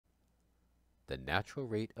The Natural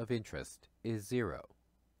Rate of Interest is Zero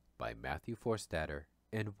by Mathew Forstater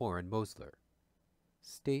and Warren Mosler.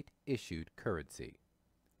 State-issued currency.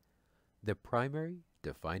 The primary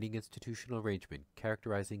defining institutional arrangement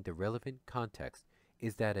characterizing the relevant context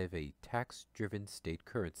is that of a tax-driven state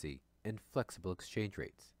currency and flexible exchange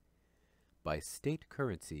rates. By state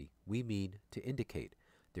currency, we mean to indicate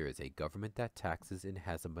there is a government that taxes and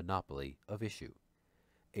has a monopoly of issue.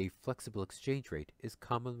 A flexible exchange rate is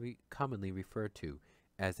commonly referred to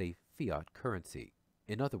as a fiat currency.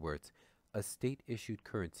 In other words, a state-issued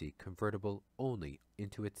currency convertible only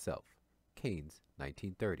into itself, Keynes,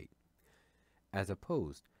 1930, as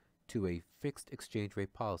opposed to a fixed exchange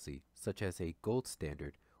rate policy such as a gold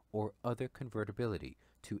standard or other convertibility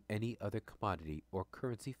to any other commodity or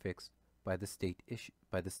currency fixed by the state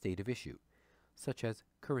of issue, such as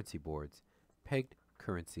currency boards, pegged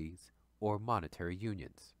currencies, or monetary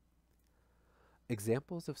unions.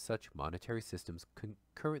 Examples of such monetary systems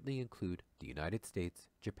currently include the United States,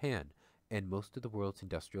 Japan, and most of the world's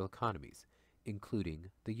industrial economies,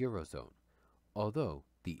 including the Eurozone, although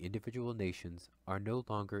the individual nations are no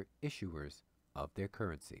longer issuers of their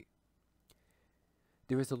currency.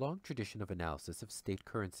 There is a long tradition of analysis of state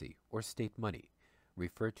currency or state money,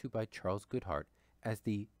 referred to by Charles Goodhart as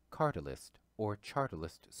the Cartilist or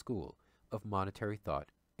Chartalist school of monetary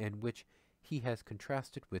thought, and which he has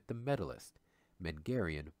contrasted with the medalist,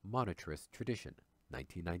 Mengerian monetarist tradition,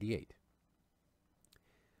 1998.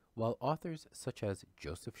 While authors such as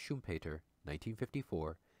Joseph Schumpeter,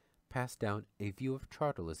 1954, passed down a view of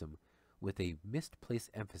chartalism with a misplaced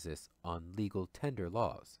emphasis on legal tender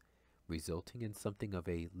laws, resulting in something of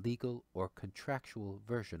a legal or contractual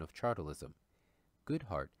version of chartalism,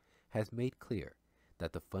 Goodhart has made clear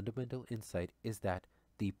that the fundamental insight is that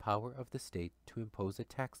the power of the state to impose a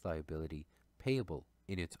tax liability payable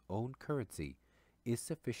in its own currency is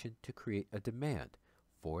sufficient to create a demand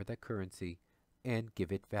for that currency and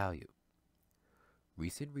give it value.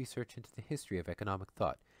 Recent research into the history of economic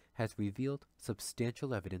thought has revealed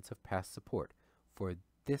substantial evidence of past support for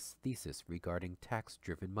this thesis regarding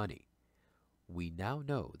tax-driven money. We now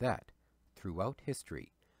know that, throughout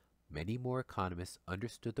history, many more economists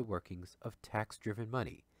understood the workings of tax-driven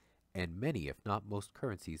money, and many, if not most,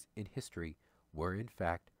 currencies in history were in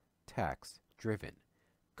fact tax-driven,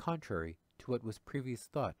 contrary to what was previously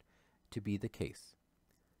thought to be the case.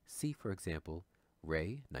 See, for example,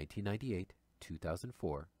 Ray, 1998,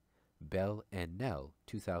 2004, Bell and Nell,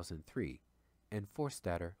 2003, and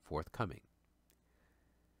Forstater, forthcoming.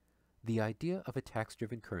 The idea of a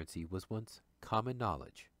tax-driven currency was once common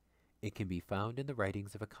knowledge. It can be found in the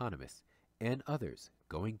writings of economists and others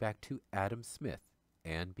going back to Adam Smith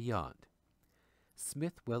and beyond.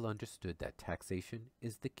 Smith well understood that taxation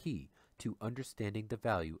is the key to understanding the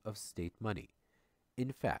value of state money.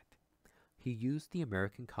 In fact, he used the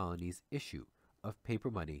American colonies' issue of paper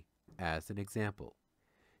money as an example.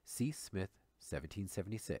 See Smith,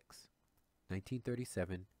 1776,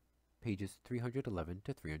 1937, pages 311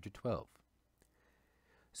 to 312.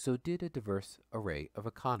 So did a diverse array of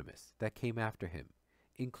economists that came after him,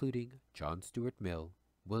 including John Stuart Mill,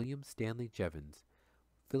 William Stanley Jevons,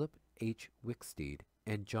 Philip H. Wicksteed,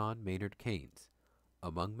 and John Maynard Keynes,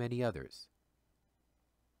 among many others.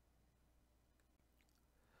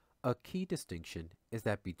 A key distinction is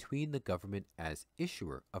that between the government as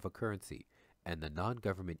issuer of a currency and the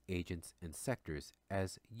non-government agents and sectors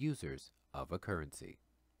as users of a currency.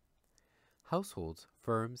 Households,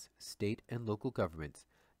 firms, state and local governments,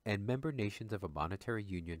 and member nations of a monetary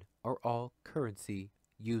union are all currency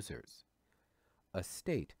users. A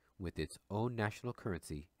state with its own national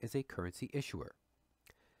currency is a currency issuer.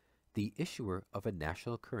 The issuer of a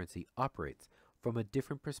national currency operates from a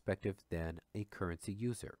different perspective than a currency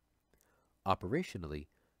user. Operationally,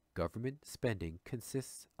 government spending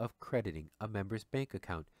consists of crediting a member's bank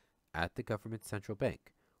account at the government central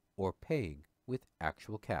bank or paying with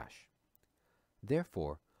actual cash.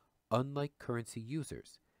 Therefore, unlike currency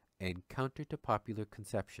users, and counter to popular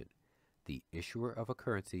conception, the issuer of a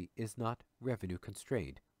currency is not revenue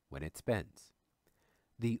constrained when it spends.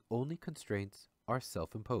 The only constraints are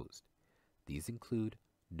self-imposed. These include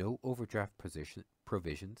no overdraft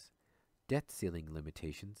provisions, debt ceiling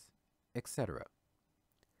limitations, etc.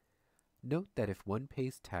 Note that if one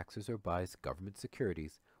pays taxes or buys government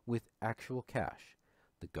securities with actual cash,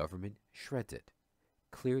 the government shreds it,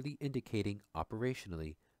 clearly indicating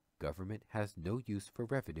operationally government has no use for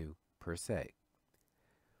revenue per se.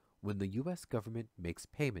 When the U.S. government makes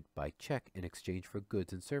payment by check in exchange for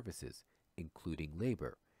goods and services, including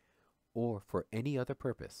labor, or for any other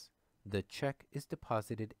purpose, the check is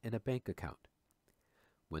deposited in a bank account.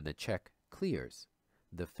 When the check clears,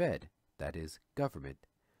 the Fed, that is, government,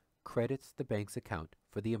 credits the bank's account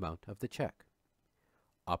for the amount of the check.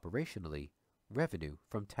 Operationally, revenue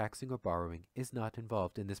from taxing or borrowing is not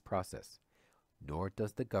involved in this process, nor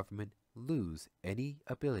does the government lose any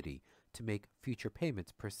ability to make future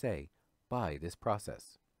payments per se by this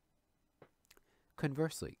process.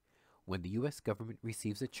 Conversely, when the U.S. government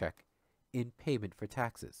receives a check in payment for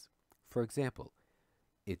taxes, for example,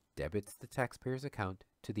 it debits the taxpayer's account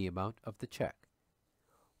to the amount of the check.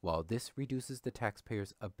 While this reduces the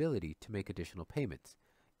taxpayer's ability to make additional payments,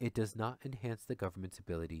 it does not enhance the government's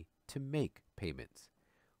ability to make payments,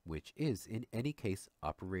 which is in any case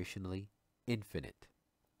operationally infinite.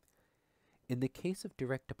 In the case of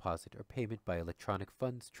direct deposit or payment by electronic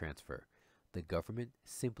funds transfer, the government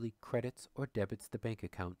simply credits or debits the bank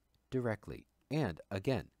account directly and,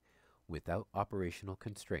 again, without operational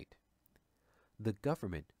constraint. The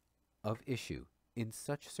government of issue in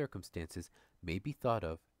such circumstances may be thought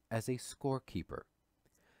of as a scorekeeper.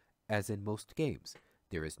 As in most games,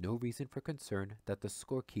 there is no reason for concern that the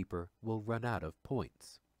scorekeeper will run out of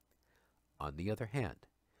points. On the other hand,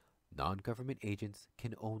 non-government agents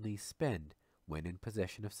can only spend when in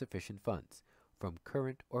possession of sufficient funds from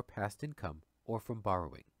current or past income or from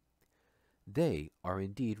borrowing. They are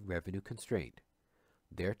indeed revenue constrained.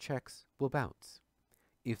 Their checks will bounce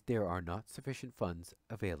if there are not sufficient funds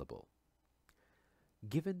available.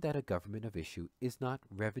 Given that a government of issue is not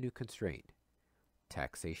revenue constrained,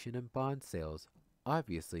 taxation and bond sales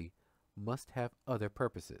obviously must have other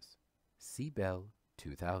purposes. See Bell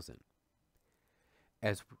 2000.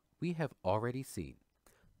 As we have already seen,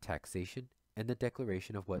 taxation and the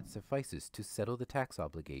declaration of what suffices to settle the tax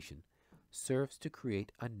obligation serves to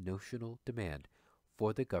create a notional demand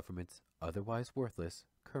for the government's otherwise worthless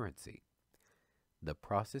currency. The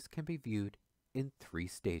process can be viewed in 3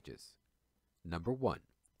 stages. Number 1.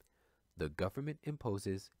 The government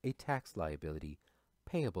imposes a tax liability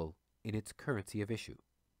payable in its currency of issue.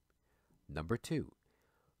 Number 2.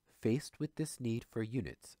 Faced with this need for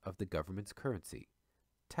units of the government's currency,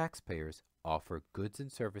 taxpayers offer goods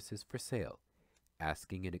and services for sale,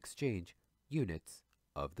 asking in exchange units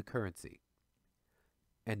of the currency.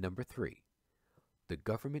 And number 3. The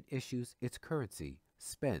government issues its currency,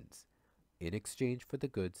 spends, in exchange for the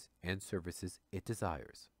goods and services it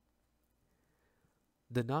desires.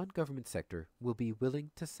 The non-government sector will be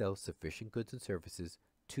willing to sell sufficient goods and services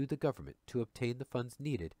to the government to obtain the funds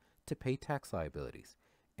needed to pay tax liabilities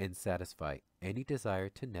and satisfy any desire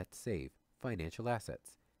to net save financial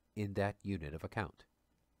assets in that unit of account.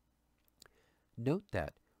 Note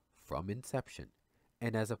that, from inception,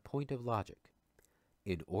 and as a point of logic,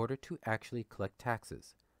 in order to actually collect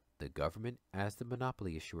taxes, the government, as the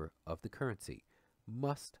monopoly issuer of the currency,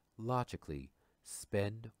 must logically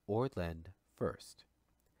spend or lend first.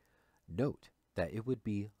 Note that it would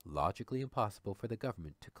be logically impossible for the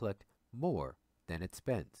government to collect more than it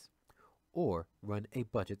spends, or run a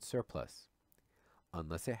budget surplus,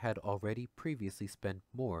 unless it had already previously spent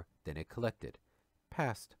more than it collected,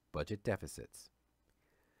 past budget deficits.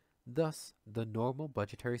 Thus, the normal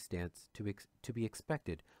budgetary stance to be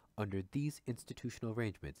expected under these institutional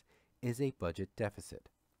arrangements is a budget deficit.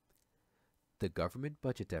 The government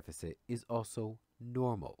budget deficit is also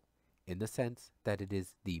normal, in the sense that it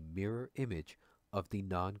is the mirror image of the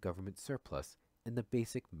non-government surplus in the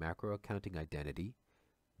basic macro accounting identity,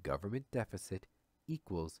 government deficit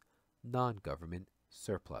equals non-government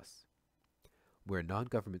surplus, where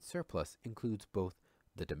non-government surplus includes both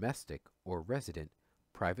the domestic or resident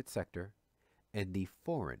private sector and the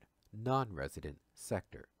foreign non-resident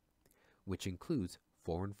sector, which includes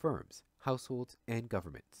foreign firms, households, and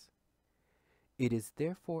governments. It is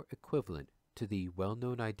therefore equivalent to the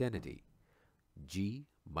well-known identity G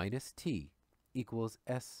minus T equals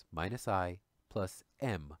S minus I plus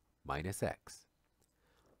M minus X.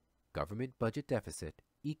 Government budget deficit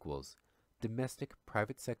equals domestic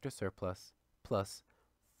private sector surplus plus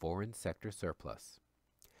foreign sector surplus,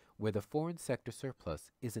 where the foreign sector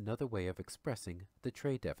surplus is another way of expressing the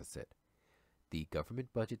trade deficit. The government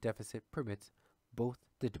budget deficit permits both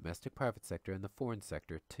the domestic private sector and the foreign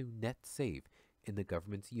sector to net save in the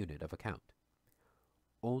government's unit of account.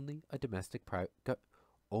 Only a domestic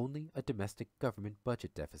government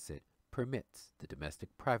budget deficit permits the domestic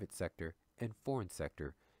private sector and foreign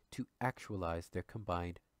sector to actualize their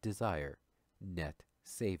combined desire, net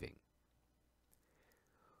saving.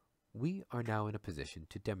 We are now in a position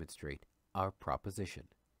to demonstrate our proposition.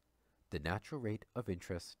 The natural rate of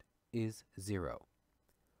interest is 0.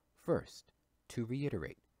 First, to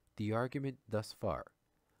reiterate the argument thus far,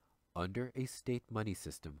 under a state money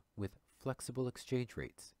system with flexible exchange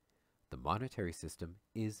rates, the monetary system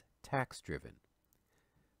is tax-driven.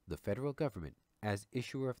 the federal government, as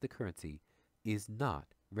issuer of the currency, is not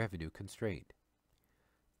revenue constrained.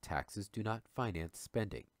 Taxes do not finance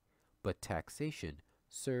spending, but taxation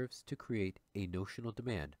serves to create a notional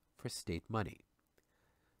demand for state money.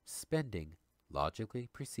 Spending logically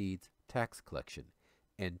precedes tax collection,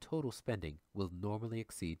 and total spending will normally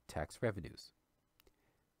exceed tax revenues.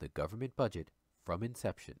 The government budget, from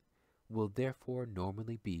inception, will therefore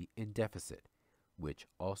normally be in deficit, which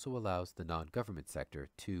also allows the non-government sector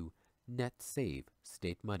to net save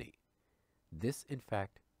state money. This, in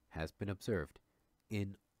fact, has been observed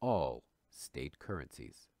in all state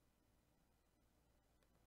currencies.